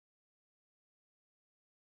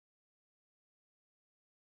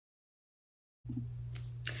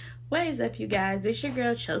What is up, you guys? It's your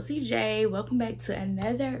girl Chelsea J. Welcome back to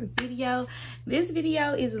another video. This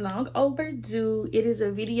video is long overdue. It is a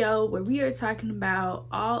video where we are talking about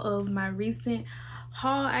all of my recent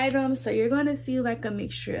haul items, so you're going to see like a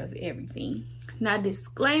mixture of everything. Now,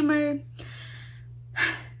 disclaimer,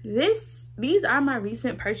 these are my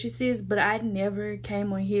recent purchases, but I never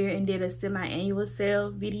came on here and did a semi-annual sale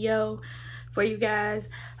video for you guys.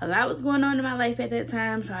 A lot was going on in my life at that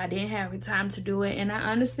time, so I didn't have the time to do it, and I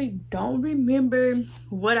honestly don't remember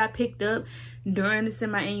what I picked up during the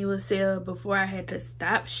semi-annual sale before I had to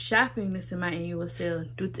stop shopping the semi-annual sale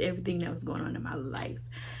due to everything that was going on in my life.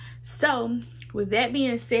 So with that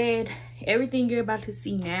being said, everything you're about to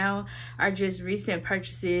see now are just recent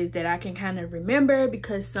purchases that I can kind of remember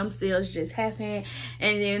because some sales just happened,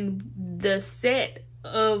 and then the set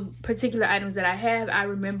of particular items that I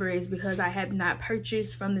remember is because I have not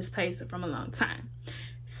purchased from this place from a long time.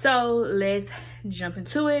 So let's jump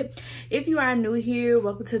into it. If you are new here,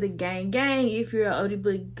 welcome to the gang. If you're an oldie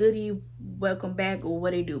but goodie, welcome back, or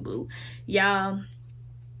what it do, boo. Y'all,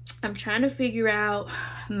 I'm trying to figure out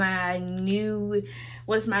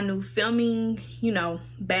what's my new filming,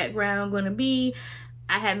 background gonna be.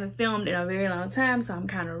 I haven't filmed in a very long time, so I'm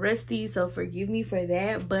kind of rusty, so forgive me for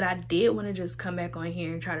that. But I did want to just come back on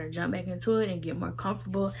here and try to jump back into it and get more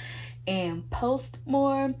comfortable and post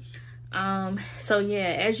more. So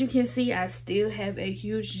yeah, as you can see, I still have a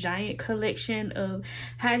huge giant collection of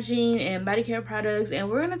hygiene and body care products, and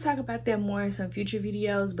we're going to talk about that more in some future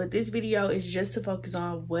videos, but this video is just to focus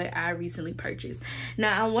on what I recently purchased.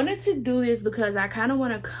 Now, I wanted to do this because I kind of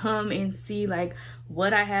want to come and see like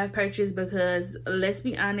what I have purchased, because let's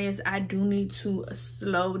be honest, I do need to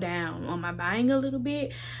slow down on my buying a little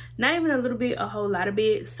bit. Not even a little bit, a whole lot of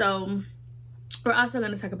bit. So we're also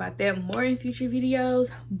going to talk about that more in future videos,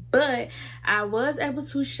 but I was able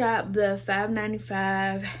to shop the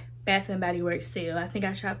 $5.95 Bathandbodyworks sale. I think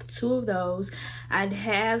I shopped 2 of those. I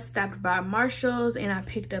have stopped by Marshall's and I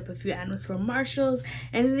picked up a few items from Marshall's,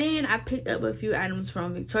 and then I picked up a few items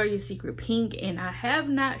from Victoria's Secret Pink, and I have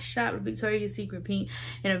not shopped Victoria's Secret Pink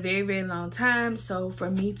in a very, very long time, so for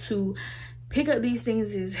me to pick up these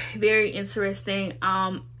things is very interesting.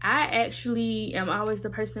 I actually am always the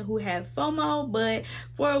person who had FOMO, but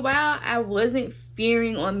for a while I wasn't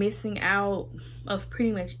fearing or missing out of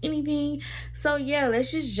pretty much anything. So yeah,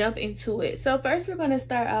 let's just jump into it. So first we're going to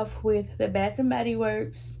start off with the Bath and Body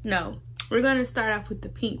Works. No, we're going to start off with the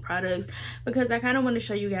Pink products because I kind of want to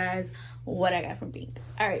show you guys what I got from Pink.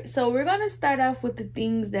 All right, so we're gonna start off with the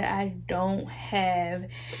things that I don't have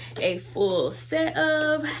a full set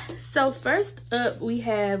of. So first up, we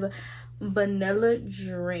have Vanilla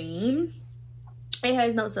Dream. It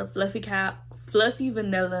has notes of fluffy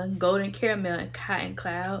vanilla, golden caramel, and cotton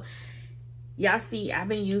cloud. Y'all see, I've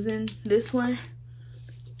been using this one.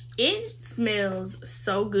 It smells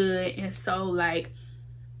so good and so like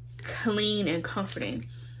clean and comforting.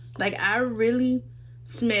 Like, I really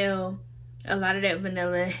smell a lot of that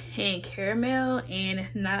vanilla and caramel and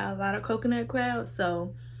not a lot of coconut cloud.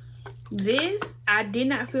 So this, I did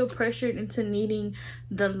not feel pressured into needing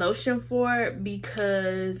the lotion for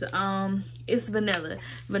because it's vanilla.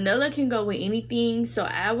 Vanilla can go with anything, so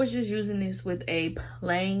I was just using this with a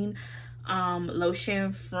plain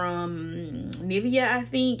lotion from Nivea, I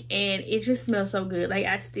think, and it just smells so good. Like,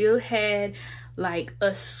 I still had like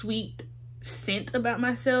a sweet scent about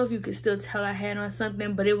myself. You could still tell I had on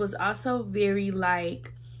something, but it was also very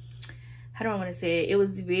like, how do I want to say it? It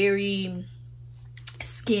was very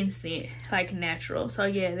skin scent, like natural. So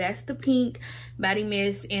yeah, that's the Pink body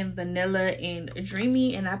mist in vanilla and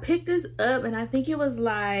dreamy, and I picked this up and I think it was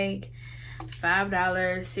like $5,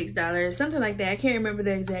 $6, something like that. I can't remember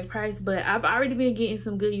the exact price, but I've already been getting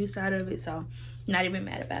some good use out of it, so not even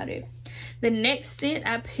mad about it. The next scent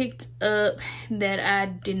I picked up that I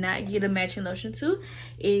did not get a matching lotion to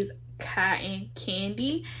is Cotton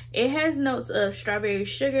Candy. It has notes of strawberry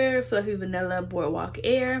sugar, fluffy vanilla, boardwalk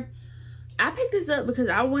air. I picked this up because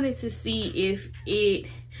I wanted to see if it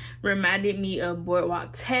reminded me of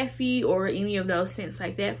boardwalk taffy or any of those scents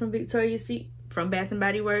like that from Bath and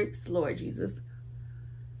Body Works. Lord Jesus.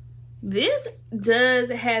 This does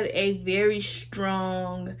have a very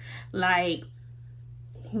strong, like,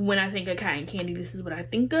 when I think of cotton candy, this is what I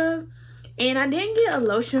think of. And I didn't get a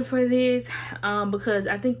lotion for this because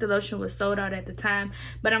I think the lotion was sold out at the time,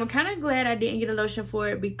 but I'm kind of glad I didn't get a lotion for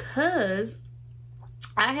it because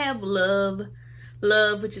I have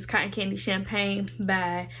Love, which is cotton candy champagne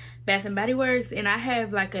by Bath and Body Works, and I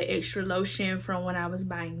have like an extra lotion from when I was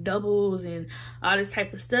buying doubles and all this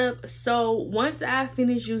type of stuff. So once I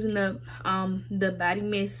finish using the body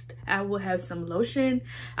mist, I will have some lotion.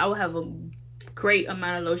 I will have a great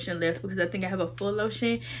amount of lotion left because I think I have a full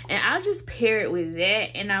lotion, and I'll just pair it with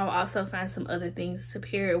that, and I'll also find some other things to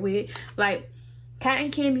pair it with. Like cotton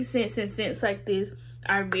candy scents and scents like this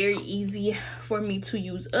are very easy for me to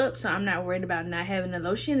use up, so I'm not worried about not having a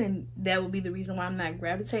lotion, and that would be the reason why I'm not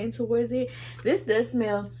gravitating towards it. This does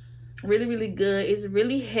smell really, really good. It's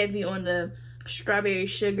really heavy on the strawberry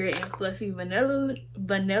sugar and fluffy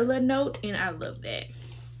vanilla note, and I love that.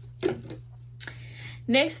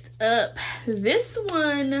 Next up, this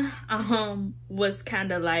one was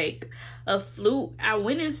kind of like a fluke. I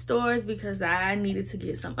went in stores because I needed to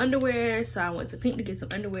get some underwear, so I went to Pink to get some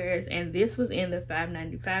underwears, and this was in the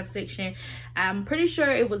 $5.95 section. I'm pretty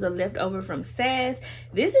sure it was a leftover from SAS.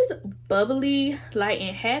 This is bubbly, light,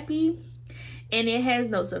 and happy, and it has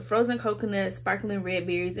notes of frozen coconut, sparkling red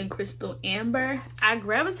berries, and crystal amber. I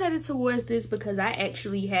gravitated towards this because I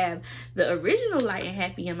actually have the original light and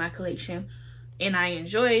happy in my collection, and I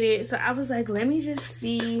enjoyed it. So I was like, let me just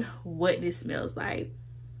see what this smells like.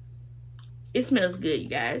 It smells good, you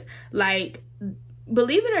guys. Like,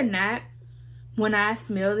 believe it or not, when I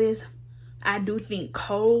smell this, I do think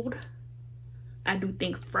cold. I do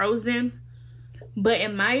think frozen. But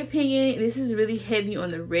in my opinion, this is really heavy on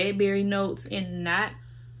the red berry notes and not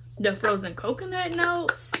the frozen coconut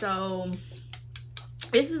notes. So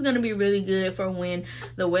this is going to be really good for when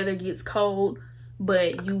the weather gets cold,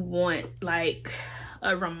 but you want like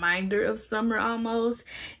a reminder of summer almost.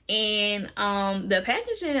 And the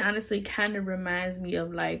packaging honestly kind of reminds me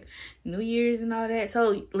of like New Year's and all that.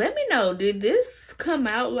 So let me know, did this come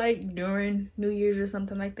out like during New Year's or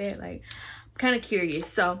something like that? Like, I'm kind of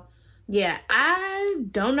curious. So yeah, I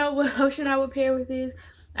don't know what lotion I would pair with this.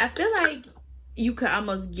 I feel like you could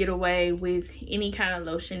almost get away with any kind of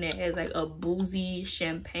lotion that has like a boozy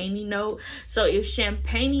champagne note. So if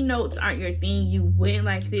champagne notes aren't your thing, you wouldn't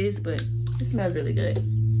like this, but it smells really good.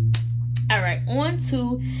 All right, on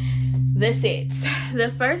to the sets.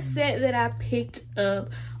 The first set that I picked up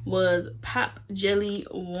was Pop Jelly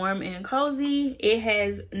Warm and Cozy. It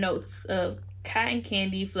has notes of cotton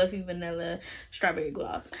candy, fluffy vanilla, strawberry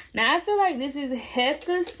gloss. Now I feel like this is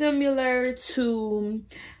hecka similar to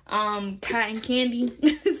cotton candy.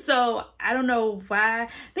 So I don't know why. I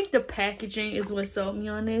think the packaging is what sold me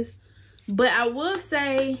on this, but I will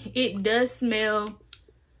say it does smell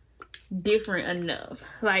different enough.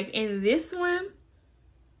 Like in this one,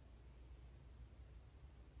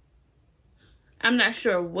 I'm not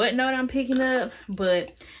sure what note I'm picking up,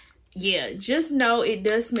 but yeah, just know it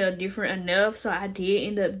does smell different enough. So I did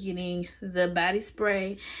end up getting the body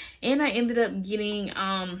spray, and I ended up getting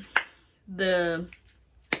the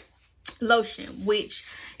lotion, which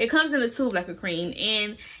it comes in a tube like a cream.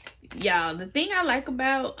 And y'all, the thing I like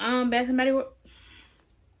about Bath and Body Works,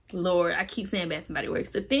 Lord, I keep saying Bath and Body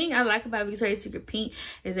Works. The thing I like about Victoria's Secret Pink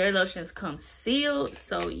is their lotions come sealed.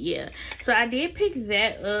 So yeah, so I did pick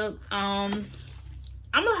that up.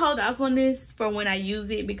 I'm gonna hold off on this for when I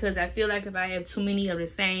use it, because I feel like if I have too many of the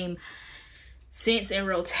same scents in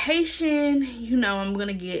rotation, you know, I'm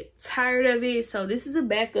gonna get tired of it. So this is a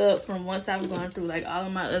backup from once I've gone through like all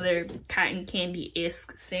of my other cotton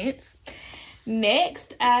candy-esque scents.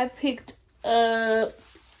 Next, I picked up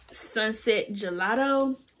Sunset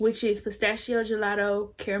Gelato, which is pistachio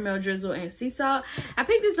gelato, caramel drizzle, and sea salt. I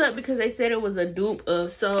picked this up because they said it was a dupe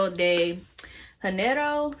of Sol de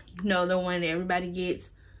Janeiro, you know, the one that everybody gets,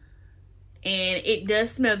 and it does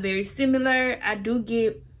smell very similar. I do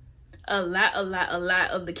get a lot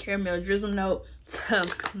of the caramel drizzle note to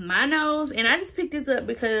my nose, and I just picked this up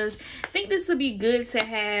because I think this would be good to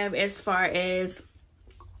have as far as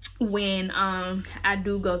when I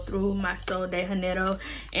do go through my Sol de Janeiro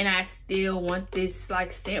and I still want this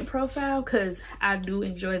like scent profile, because I do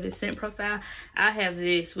enjoy the scent profile. I have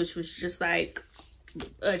this, which was just like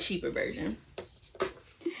a cheaper version.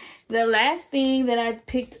 The last thing that I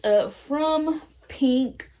picked up from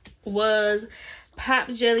Pink was Pop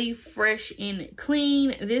Jelly Fresh and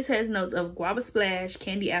Clean. This has notes of guava splash,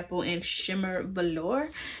 candy apple, and shimmer velour.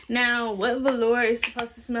 Now, what velour is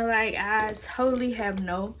supposed to smell like, I totally have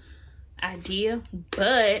no idea,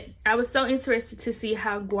 but I was so interested to see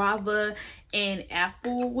how guava and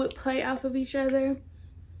apple would play off of each other.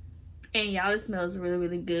 And y'all, it smells really,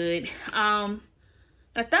 really good.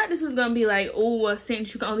 I thought this was gonna be like, oh, a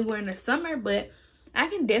scent you can only wear in the summer, but I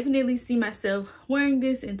can definitely see myself wearing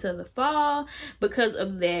this into the fall because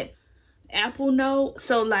of that apple note.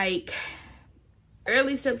 So like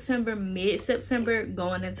early September, mid-September,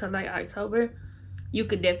 going into like October, you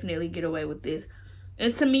could definitely get away with this.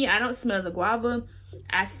 And to me, I don't smell the guava.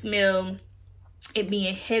 I smell it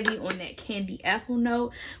being heavy on that candy apple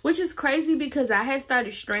note, which is crazy because I had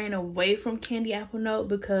started straying away from candy apple note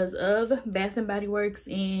because of Bath and Body Works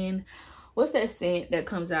and what's that scent that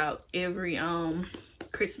comes out every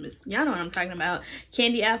Christmas? Y'all know what I'm talking about.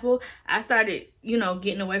 Candy apple. I started, you know,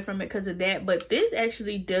 getting away from it because of that. But this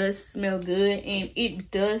actually does smell good, and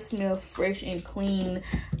it does smell fresh and clean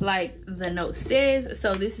like the note says.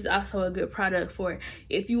 So this is also a good product for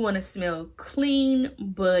if you want to smell clean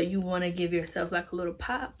but you want to give yourself like a little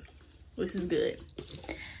pop. This is good.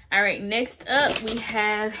 All right, next up we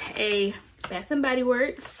have a Bath and Body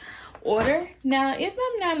Works order. Now, if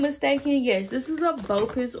I'm not mistaken, yes, this is a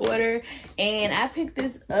BOPUS order, and I picked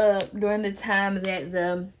this up during the time that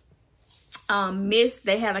the mist,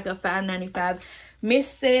 they had like a $5.95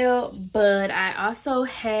 mist sale, but I also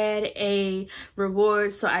had a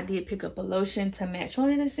reward, so I did pick up a lotion to match on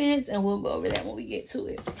in a sense, and we'll go over that when we get to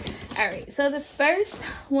it. All right, so the first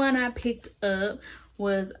one I picked up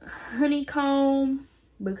was honeycomb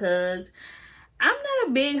because I'm not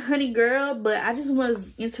a big honey girl, but I just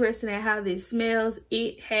was interested in how this smells.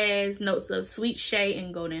 It has notes of sweet shea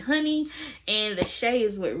and golden honey, and the shea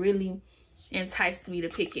is what really enticed me to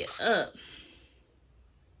pick it up.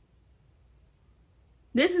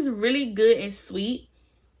 This is really good and sweet,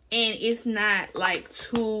 and it's not like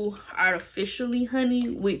too artificially honey,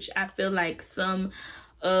 which I feel like some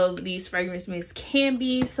of these fragrance mists can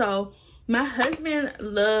be. So my husband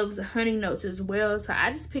loves honey notes as well, so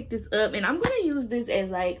I just picked this up, and I'm gonna use this as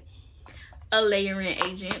like a layering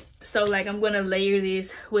agent. So like I'm gonna layer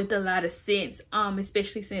this with a lot of scents,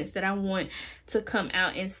 especially scents that I want to come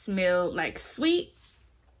out and smell like sweet.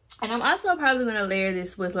 And I'm also probably gonna layer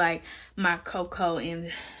this with like my cocoa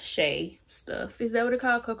and shea stuff. Is that what it's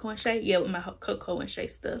called? Cocoa and shea? Yeah, with my cocoa and shea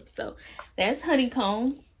stuff. So that's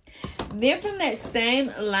honeycomb. Then from that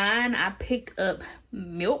same line, I picked up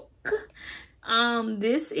milk.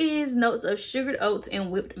 This is notes of sugared oats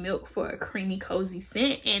and whipped milk for a creamy cozy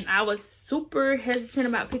scent, and I was super hesitant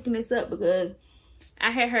about picking this up because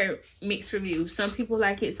I had heard mixed reviews. Some people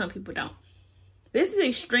like it, some people don't. This is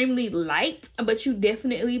extremely light, but you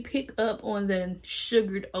definitely pick up on the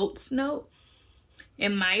sugared oats note,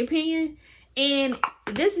 in my opinion. And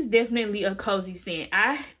this is definitely a cozy scent.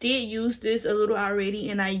 I did use this a little already,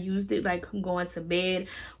 and I used it like going to bed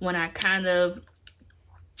when I kind of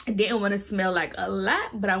didn't want to smell like a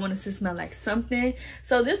lot, but I wanted to smell like something.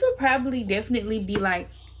 So this would probably definitely be like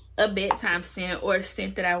a bedtime scent, or a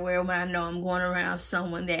scent that I wear when I know I'm going around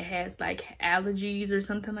someone that has like allergies or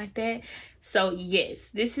something like that. So yes,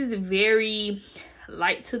 this is very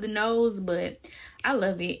light to the nose, but I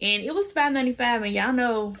love it. And it was $5.95, and y'all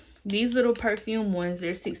know these little perfume ones,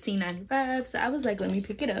 they're $16.95. So I was like, let me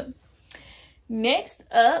pick it up. Next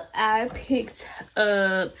up, I picked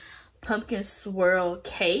up pumpkin swirl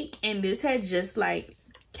cake, and this had just like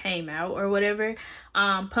came out or whatever.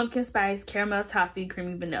 Pumpkin spice, caramel toffee,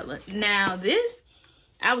 creamy vanilla. Now this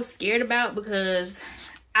I was scared about because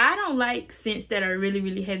I don't like scents that are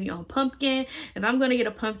really heavy on pumpkin. If I'm gonna get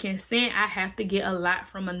a pumpkin scent, I have to get a lot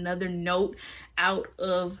from another note out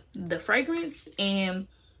of the fragrance, and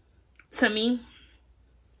to me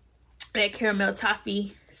that caramel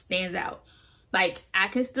toffee stands out. Like, I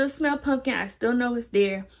can still smell pumpkin, I still know it's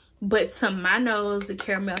there, but to my nose, the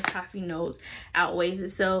caramel toffee nose outweighs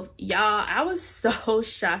itself. Y'all, I was so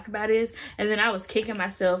shocked by this. And then I was kicking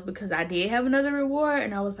myself because I did have another reward.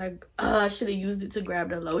 And I was like, oh, I should have used it to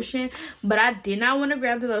grab the lotion. But I did not want to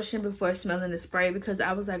grab the lotion before smelling the spray, because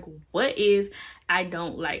I was like, what if I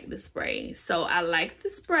don't like the spray? So I like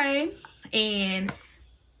the spray. And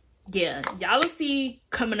yeah, y'all will see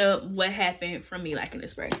coming up what happened from me liking the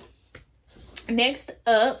spray. Next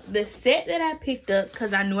up, the set that I picked up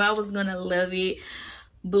because I knew I was gonna love it: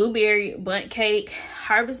 blueberry bundt cake,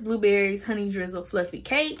 harvest blueberries, honey drizzle fluffy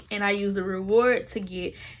cake, and I used the reward to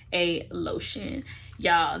get a lotion.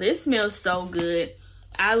 Y'all, this smells so good.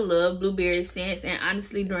 I love blueberry scents, and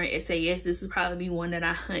honestly during SAS this would probably be one that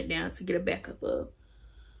I hunt down to get a backup of.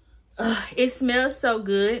 It smells so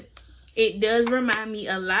good. It does remind me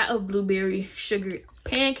a lot of blueberry sugar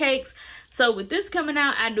pancakes. So with this coming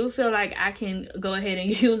out, I do feel like I can go ahead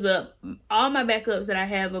and use up all my backups that I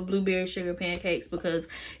have of blueberry sugar pancakes, because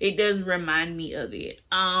it does remind me of it.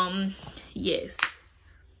 Yes.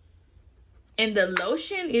 And the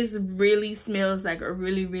lotion is really smells like a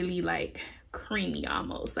really like creamy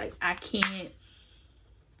almost. Like, I can't,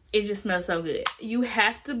 it just smells so good. You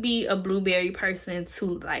have to be a blueberry person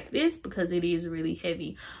to like this, because it is really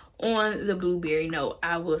heavy on the blueberry note,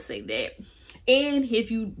 I will say that. And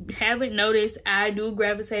if you haven't noticed, I do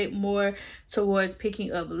gravitate more towards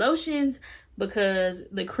picking up lotions, because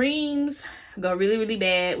the creams go really, really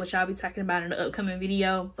bad, which I'll be talking about in the upcoming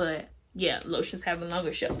video. But yeah, lotions have a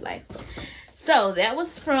longer shelf life. So that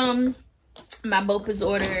was from my BOPUS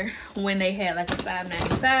order when they had like a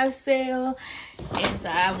 $5.95 sale, and so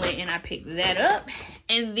I went and I picked that up.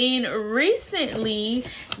 And then recently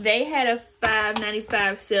they had a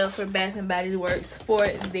 $5.95 sale for Bath and Body Works for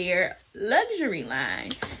their luxury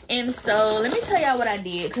line. And so let me tell y'all what I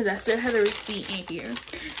did, because I still have the receipt in here.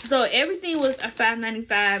 So everything was a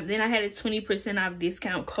 $5.95. Then I had a 20% off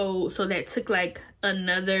discount code, so that took like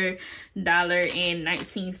another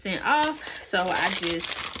 $1.19 off. So I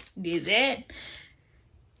just did that.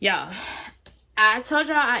 Y'all, I told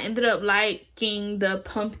y'all I ended up liking the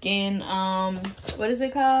pumpkin, what is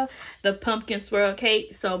it called? The pumpkin swirl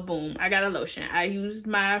cake. So boom, I got a lotion. I used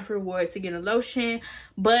my reward to get a lotion.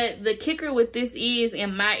 But the kicker with this is,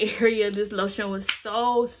 in my area, this lotion was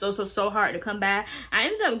so hard to come by. I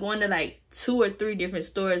ended up going to like 2 or 3 different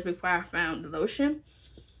stores before I found the lotion.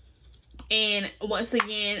 And once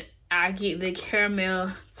again, I get the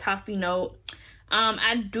caramel toffee note.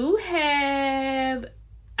 I do have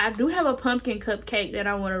a pumpkin cupcake that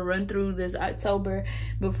I want to run through this October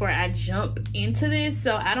before I jump into this.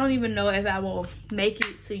 So I don't even know if I will make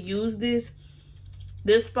it to use this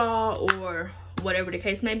fall or whatever the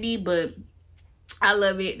case may be, but I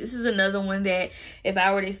love it. This is another one that if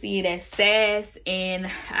I were to see it at SAS and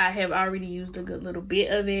I have already used a good little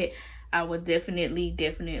bit of it, I would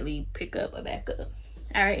definitely pick up a backup.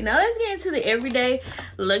 All right, now let's get into the everyday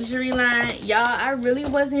luxury line. Y'all, I really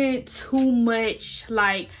wasn't too much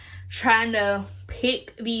like trying to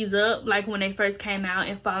pick these up like when they first came out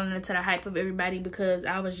and falling into the hype of everybody, because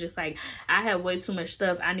I was just like, I have way too much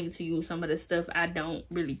stuff. I need to use some of the stuff. I don't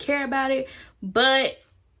really care about it. But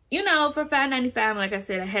you know, for $5.95, like I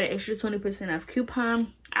said, I had an extra 20% off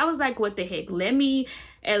coupon. I was like, what the heck? Let me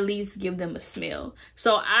at least give them a smell.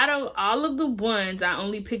 So out of all of the ones, I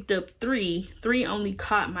only picked up 3. 3 only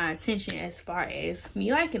caught my attention as far as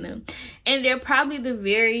me liking them. And they're probably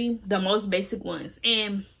the most basic ones.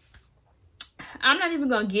 And I'm not even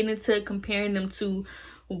going to get into comparing them to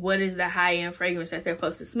what is the high-end fragrance that they're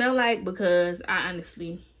supposed to smell like, because I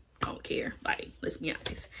honestly don't care. Like, let's be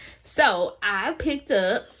honest. So I picked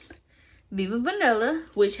up Viva Vanilla,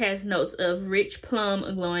 which has notes of rich plum,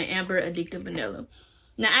 glowing amber, addictive vanilla.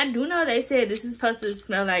 Now I do know they said this is supposed to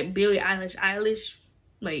smell like Billie Eilish.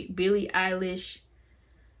 That's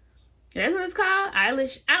what it's called?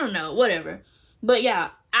 Eilish? I don't know, whatever. But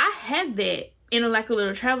yeah, I have that in like a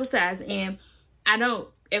little travel size, and I don't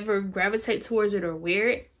ever gravitate towards it or wear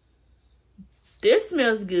it. This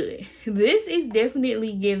smells good. This is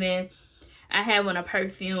definitely giving, I have on a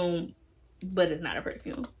perfume, but it's not a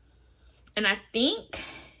perfume. And I think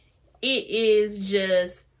it is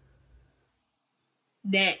just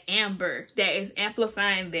that amber that is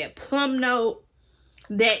amplifying that plum note,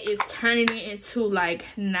 that is turning it into like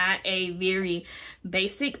not a very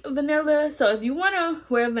basic vanilla. So if you want to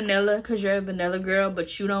wear vanilla because you're a vanilla girl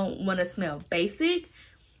but you don't want to smell basic,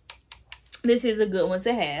 this is a good one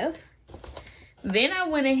to have. Then I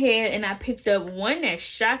went ahead and I picked up one that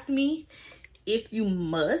shocked me. If You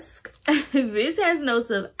Musk. This has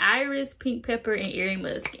notes of iris, pink pepper, and airy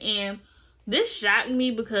musk. And this shocked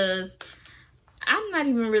me because I'm not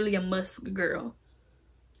even really a musk girl.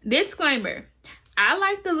 Disclaimer, I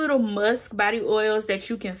like the little musk body oils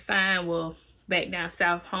that you can find, well, back down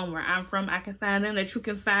south home where I'm from, I can find them, that you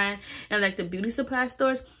can find in like the beauty supply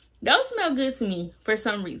stores. Those smell good to me for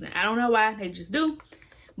some reason. I don't know why, they just do.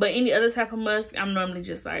 But any other type of musk, I'm normally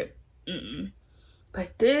just like,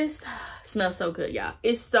 But this smells so good, y'all.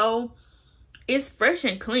 It's fresh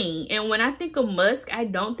and clean. And when I think of musk, I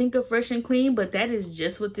don't think of fresh and clean, but that is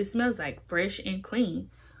just what this smells like, fresh and clean.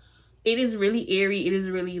 It is really airy. It is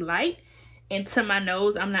really light. And to my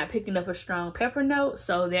nose, I'm not picking up a strong pepper note,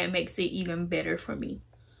 so that makes it even better for me.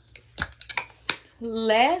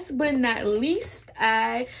 Last but not least,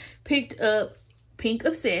 I picked up Pink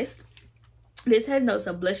Obsessed. This has notes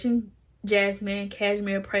of blushing jasmine,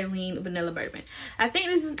 cashmere, praline, vanilla, bourbon. I think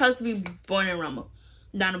this is supposed to be Donna Born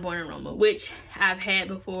and Roma, which I've had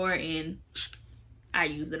before and I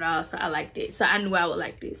used it all, so I liked it. So I knew I would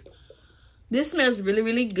like this. This smells really,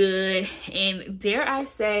 really good. And dare I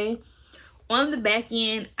say, on the back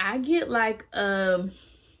end, I get like a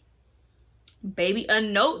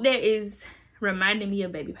note that is reminding me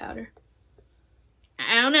of baby powder.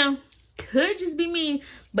 I don't know. Could just be me,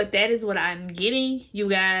 but that is what I'm getting, you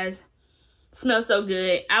guys. Smells so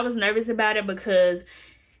good. I was nervous about it because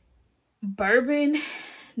bourbon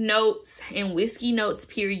notes and whiskey notes,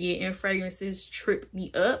 period, and fragrances trip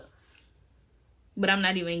me up. But I'm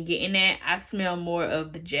not even getting that. I smell more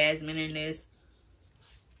of the jasmine in this.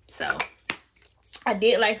 So, I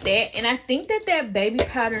did like that. And I think that that baby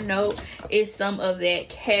powder note is some of that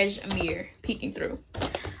cashmere peeking through.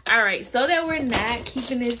 All right, so that we're not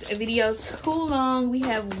keeping this video too long, we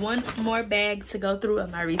have one more bag to go through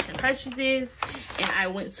of my recent purchases. And I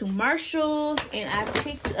went to Marshall's and I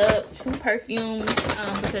picked up 2 perfumes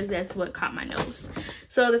because that's what caught my nose.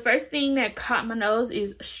 So the first thing that caught my nose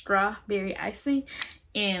is strawberry icing,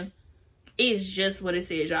 and it's just what it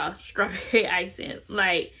says, y'all. Strawberry icing,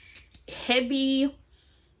 like heavy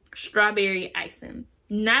strawberry icing.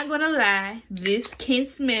 Not gonna lie, this can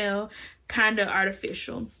smell kind of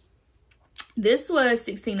artificial. This was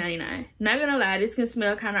 $16.99. Not gonna lie, this can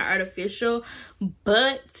smell kind of artificial,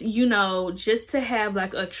 but you know, just to have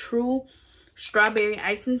like a true strawberry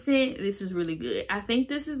icing scent, this is really good. I think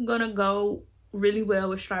this is gonna go really well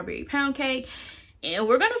with strawberry pound cake, and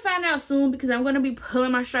we're gonna find out soon because I'm gonna be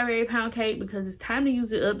pulling my strawberry pound cake because it's time to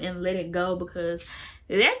use it up and let it go, because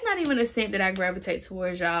that's not even a scent that I gravitate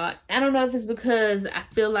towards, y'all. I don't know if it's because I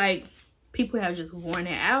feel like people have just worn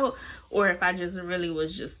it out, or if I just really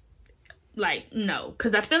was just like, no,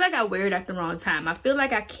 because I feel like I wear it at the wrong time. I feel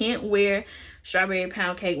like I can't wear strawberry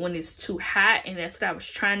pound cake when it's too hot, and that's what I was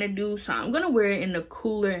trying to do. So I'm gonna wear it in the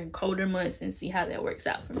cooler and colder months and see how that works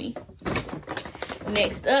out for me.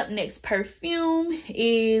 Next up, next perfume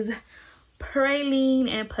is praline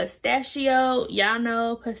and pistachio. Y'all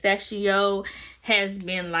know pistachio has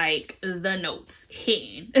been like the notes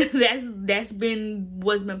hitting. that's been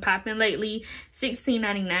what's been popping lately.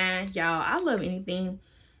 $16.99, y'all. I love anything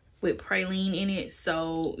with praline in it,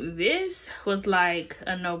 so this was like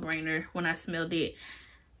a no-brainer when I smelled it.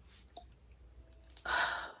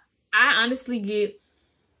 I honestly get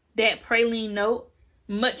that praline note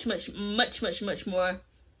much more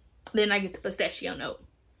than I get the pistachio note,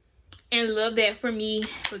 and love that for me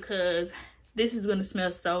because this is gonna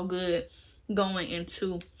smell so good going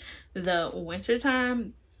into the winter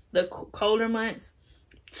time, the colder months.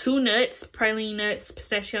 2 nuts, praline nuts,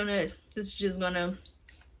 pistachio nuts. This is gonna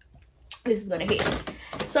hit.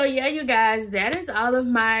 So yeah, you guys, that is all of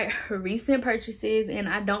my recent purchases, and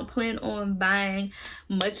I don't plan on buying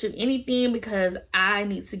much of anything because I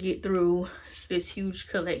need to get through this huge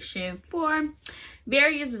collection for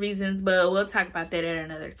various reasons, but we'll talk about that at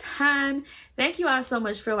another time. Thank you all so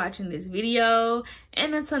much for watching this video,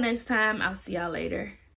 and until next time, I'll see y'all later.